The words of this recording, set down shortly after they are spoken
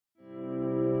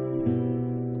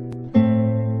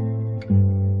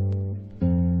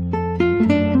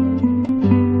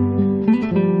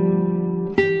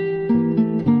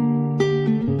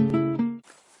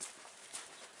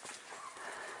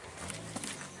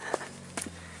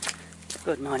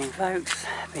Good morning, folks.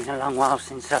 Been a long while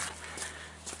since I've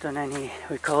done any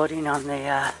recording on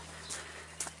the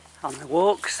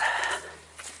walks.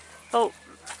 Oh,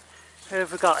 who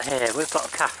have we got here? We've got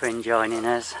Kathryn joining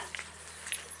us.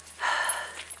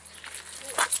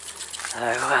 So,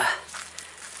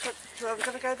 we're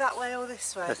going to go that way or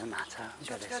this way? Doesn't matter. Do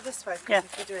you want to go this way? Yeah.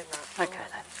 If you're doing that. Okay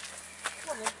then.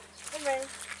 Come on then. Henry,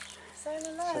 say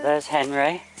hello. So there's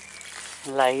Henry,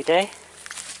 lady.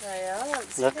 There you are.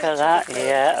 Look at that.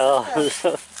 Yeah. Oh,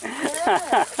 look.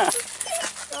 Yeah.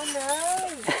 Oh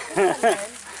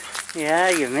no. Yeah,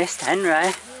 you missed Henry.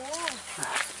 Yeah.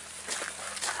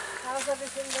 How's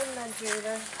everything been then,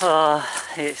 Judah? Oh,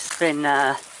 it's been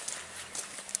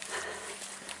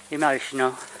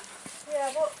emotional.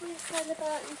 Yeah, what were you saying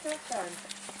about your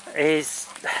girlfriend? Is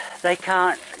they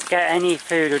can't get any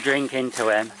food or drink into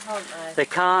him. Can't they? They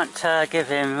can't give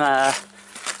him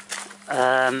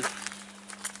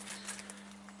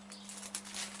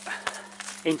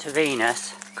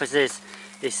intravenous because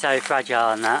he's so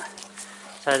fragile and that.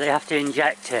 So they have to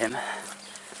inject him.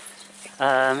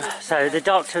 So the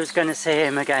doctor was going to see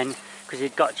him again because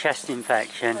he'd got chest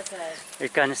infection. Okay.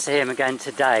 He's going to see him again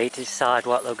today to decide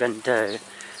what they're going to do.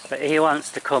 But he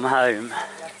wants to come home.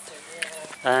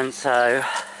 And so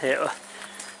it'll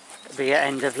be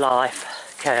end of life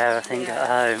care, I think, at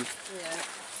home. Yeah.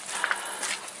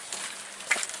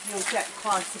 You'll get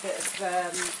quite a bit of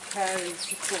caring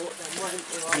support then, won't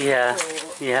you? Yeah,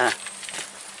 yeah.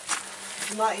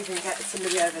 You might even get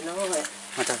somebody overnight.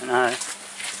 I don't know.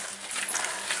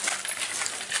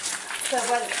 So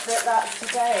when that's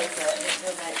today, is it?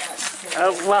 They make that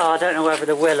decision? Well, I don't know whether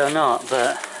they will or not,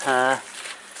 but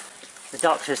the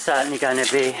doctor's certainly going to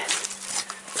be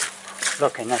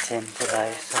looking at him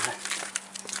today. So.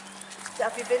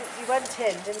 Have you been? You went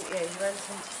in, didn't you? You went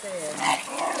in to see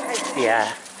him.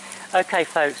 Yeah. Okay,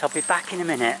 folks, I'll be back in a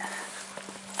minute.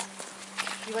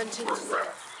 You went in to see him.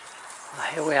 Well,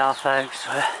 here we are, folks.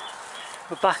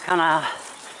 We're back on our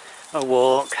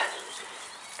walk.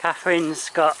 Kathryn's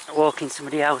got walking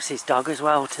somebody else's dog as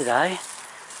well today.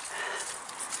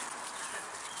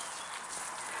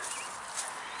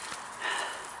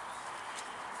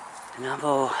 And I'm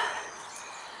all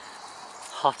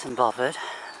hot and bothered.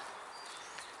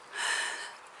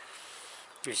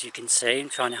 As you can see, I'm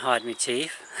trying to hide my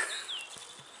teeth.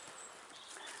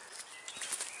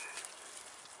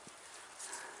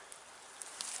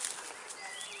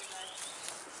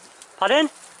 Pardon?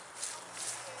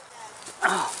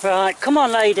 Oh, right, come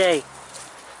on, lady.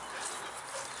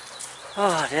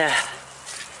 Oh dear.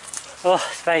 Oh,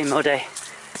 it's very muddy.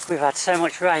 We've had so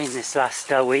much rain this last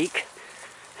week.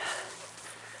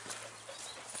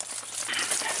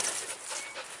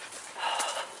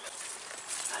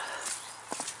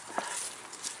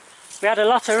 We had a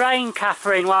lot of rain,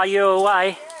 Kathryn, while you were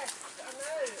away. Yes, I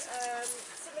know.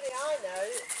 Somebody I know,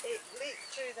 it leaked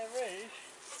through the roof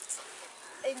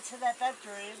into their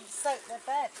bedroom, soaked their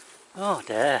bed. Oh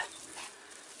dear.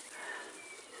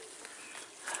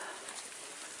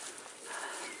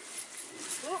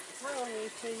 Oh, hang on you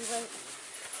two, you went,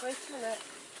 wait a minute.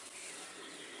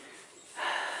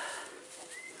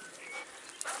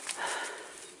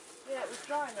 Yeah, it was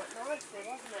drying up nicely,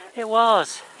 wasn't it? It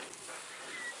was.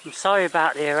 I'm sorry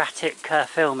about the erratic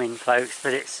filming, folks,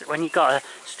 but it's when you've got a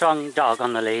strong dog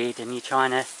on the lead and you're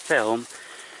trying to film.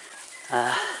 Come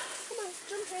on,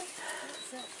 jump in.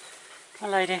 That's it. Come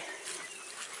on, lady.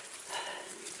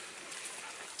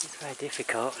 It's very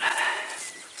difficult.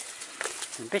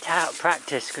 I'm a bit out of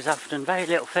practice because I've done very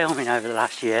little filming over the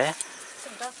last year.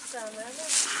 Some daffodils down there, look.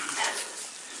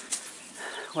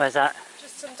 Where's that?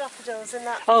 Just some daffodils in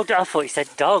that. Oh, I thought you said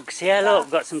dogs. Yeah, look,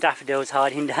 we've got some daffodils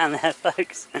hiding down there,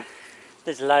 folks.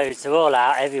 There's loads. They're all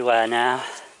out everywhere now.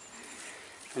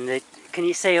 And can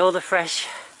you see all the fresh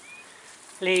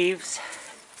leaves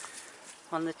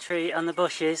on the tree, on the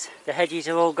bushes? The hedges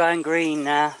are all going green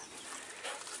now.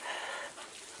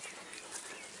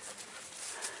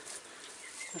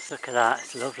 Let's look at that.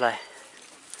 It's lovely.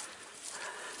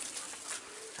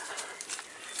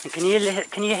 And can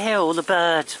you hear all the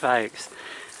birds, folks?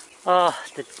 Oh,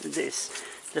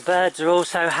 the birds are all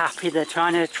so happy. They're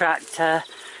trying to attract a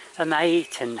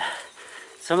mate, and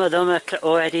some of them have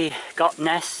already got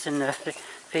nests and they're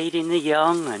feeding the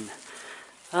young. And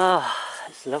oh,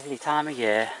 it's a lovely time of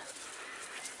year.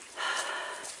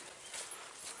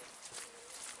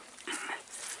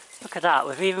 Look at that.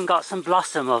 We've even got some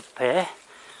blossom up here,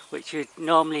 which you'd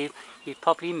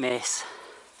probably miss.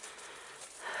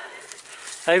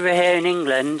 Over here in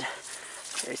England,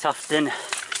 it's often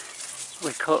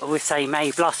we say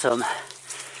May blossom.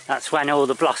 That's when all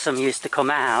the blossom used to come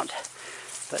out.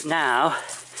 But now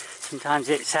it's Sometimes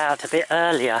it's out a bit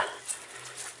earlier.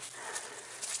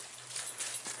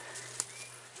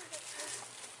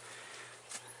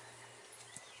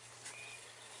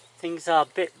 Things are a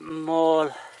bit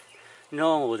more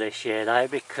normal this year though,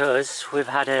 because we've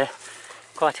had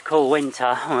quite a cool winter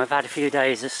and we've had a few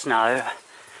days of snow,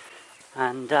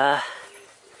 and I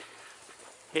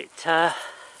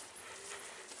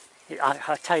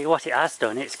tell you what it has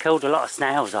done, it's killed a lot of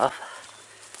snails off.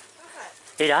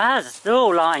 It has. They're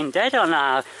all lying dead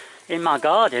in my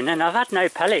garden, and I've had no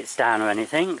pellets down or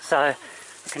anything, so I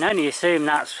can only assume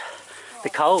that's the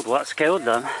cold what's killed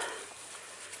them.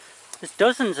 There's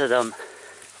dozens of them.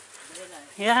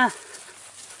 Yeah.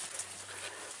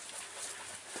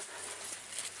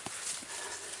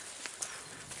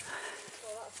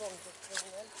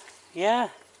 Yeah. In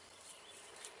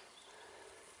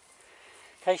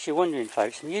case you're wondering,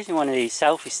 folks, I'm using one of these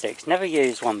selfie sticks. Never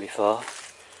used one before.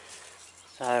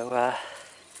 So,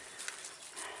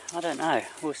 I don't know.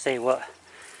 We'll see what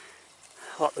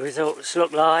the results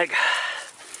look like.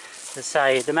 As I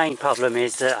say, the main problem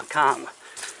is that I can't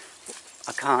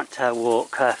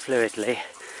walk fluidly,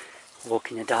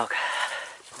 walking a dog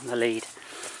on the lead.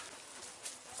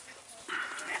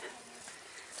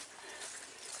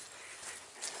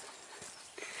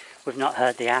 We've not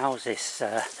heard the owls this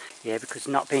year because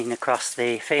not being across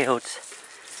the fields.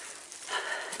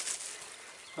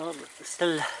 Well,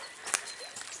 still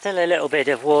a little bit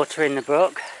of water in the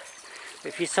brook.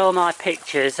 If you saw my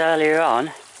pictures earlier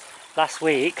on last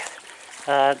week,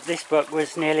 this brook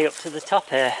was nearly up to the top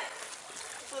here.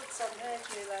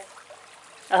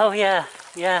 Oh yeah,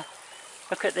 yeah.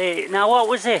 Look at the... Now what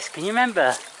was this? Can you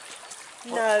remember?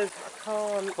 No, I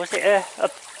can't. Was it a...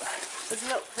 There's a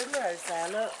little primrose there,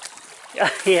 look.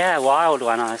 Yeah, wild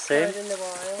one, I assume. Growing in the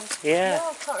wild. Yeah. No,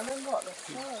 I can't remember what this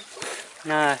was.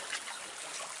 No.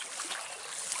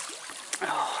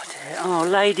 Oh dear. Oh,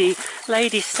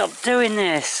 lady, stop doing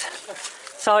this.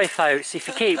 Sorry, folks. If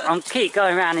you keep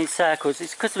going around in circles,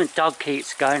 it's because my dog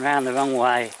keeps going around the wrong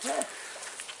way.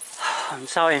 I'm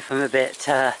sorry if I'm a bit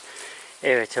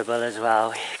irritable as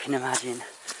well. You can imagine.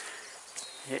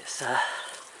 It's a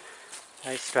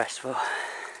very stressful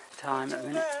time at the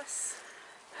minute.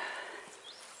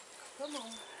 Come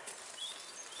on.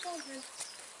 Come on, then.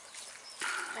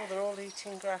 Oh, they're all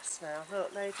eating grass now.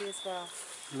 Look, Lady as well.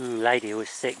 Lady was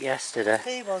sick yesterday.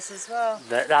 He was as well.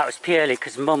 But that was purely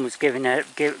because Mum was gave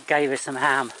her some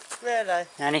ham. Really?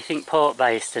 Anything pork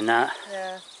based and that.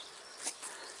 Yeah.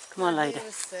 Come on, lady. He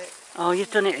was sick. Oh,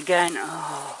 you've done it again.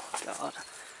 Oh, God.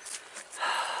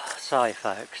 Sorry,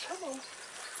 folks. Come on.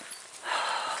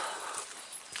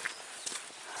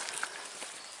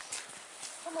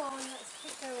 Come on, let's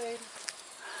keep going.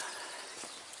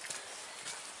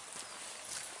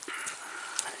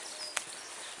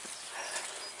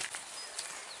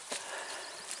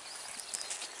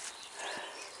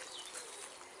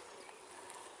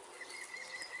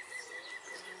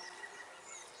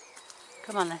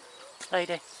 Come on then,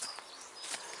 lady.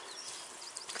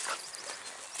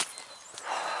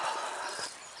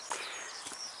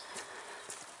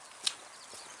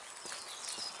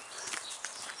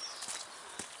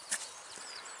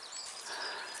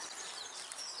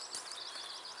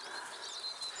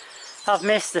 I've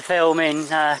missed the filming,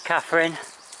 Kathryn.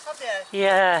 Have you?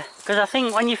 Yeah, because I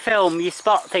think when you film, you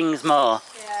spot things more.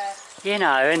 Yeah. You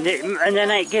know, and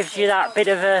then it gives you that bit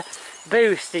of a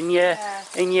boost in your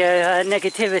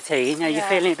negativity. You know, you're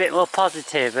feeling a bit more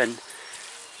positive, and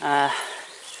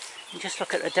just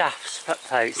look at the daffs,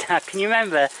 folks. Now, can you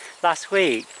remember last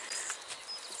week?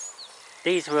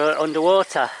 These were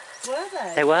underwater. Were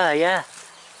they? They were, yeah.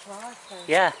 Crikey.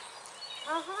 Yeah.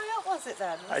 How high up was it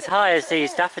then? As high as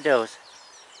these daffodils.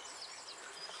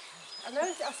 I know.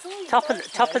 I saw you. Top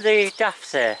of the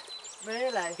daffs here.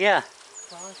 Really? Yeah.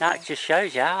 Crikey. That just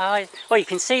shows you how high. Well, you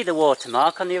can see the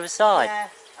watermark on the other side. Yeah.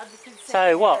 And you can see So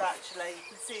here, what? Actually, you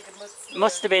can see the mud.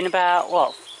 Must have been about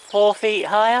what, 4 feet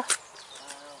higher. Wow.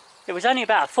 It was only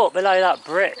about a foot below that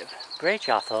bridge,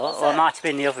 I thought, or it might have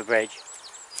been the other bridge.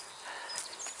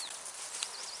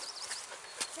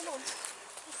 Come on.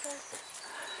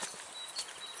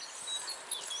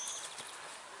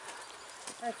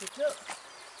 There's a duck.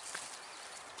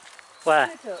 Where?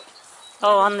 There's a duck.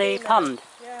 Oh, on the pond.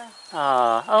 Yeah.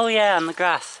 Oh yeah, on the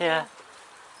grass. Yeah.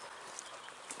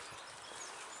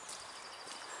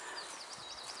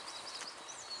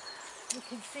 You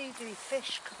can see the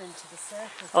fish coming to the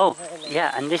surface. Oh,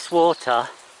 yeah, and this water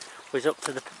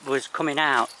was coming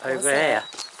out over here.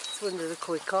 It's wonder the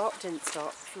koi carp didn't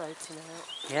start floating out.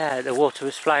 Yeah, the water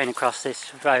was flowing across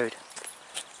this road.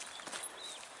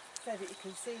 So that you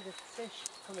can see the fish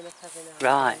coming up every night.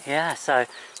 Right, yeah, so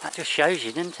that just shows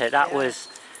you, doesn't it? That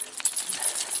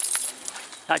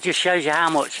just shows you how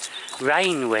much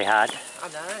rain we had. I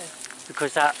know.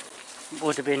 Because that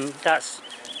would have been,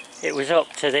 it was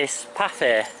up to this path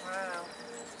here. Wow.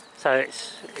 So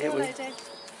it was. Lady.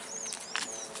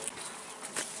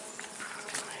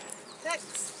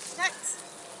 Tex.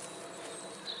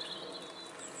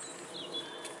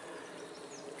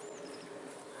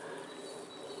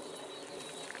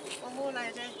 One more,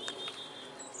 lady.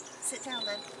 Sit down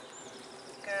then.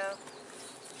 Girl.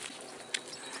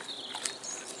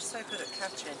 So good at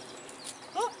catching.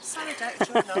 Oh, sorry, Dex,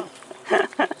 you're not.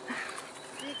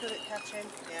 You're good at catching.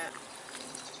 Yeah.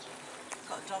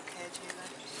 Got a dog cage here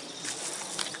then.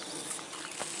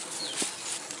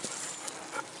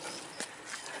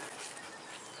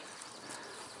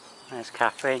 There's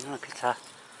Kathryn, look at her.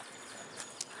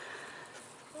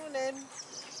 Morning.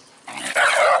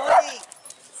 Oi.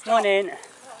 Morning.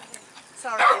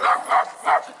 Sorry.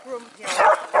 Grumpy.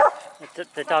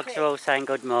 The dogs are all saying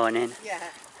good morning. Yeah.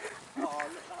 Oh,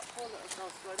 look, that poor little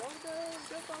dog's going, oh no,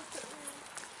 don't bark at me.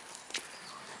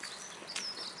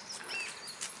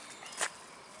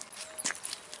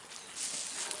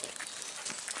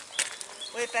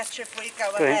 We're better if we go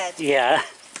ahead. Yeah.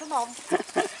 Come on.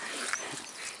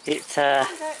 It's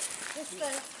This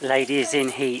way. lady is in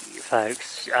heat,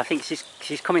 folks. I think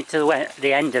she's coming to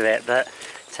the end of it, but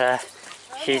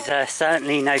she's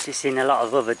certainly noticing a lot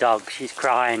of other dogs. She's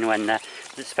crying when,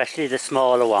 especially the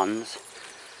smaller ones,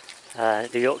 the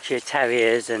Yorkshire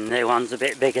Terriers, and the ones a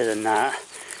bit bigger than that.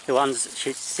 The ones,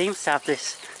 she seems to have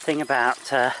this thing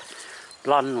about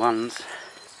blonde ones,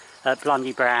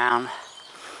 blondie brown.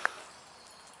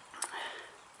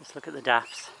 Let's look at the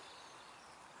daffs.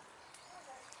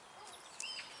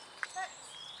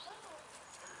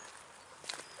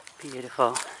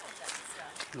 Beautiful.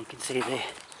 And you can see the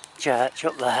church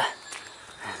up there.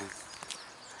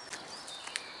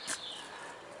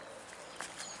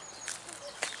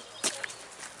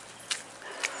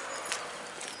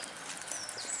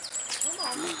 Come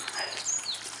on.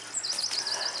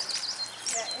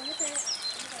 Yeah, in a bit.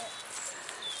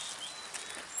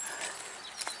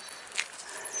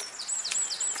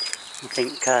 I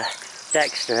think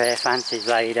Dexter here fancies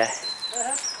lady. I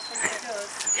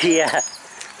think he does. Yeah.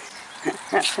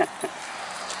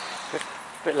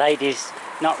 but lady's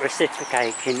not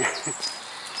reciprocating.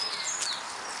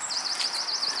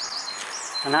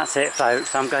 And that's it,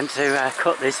 folks. I'm going to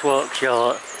cut this walk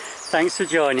short. Thanks for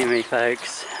joining me,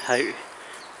 folks. Hope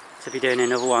to be doing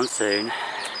another one soon.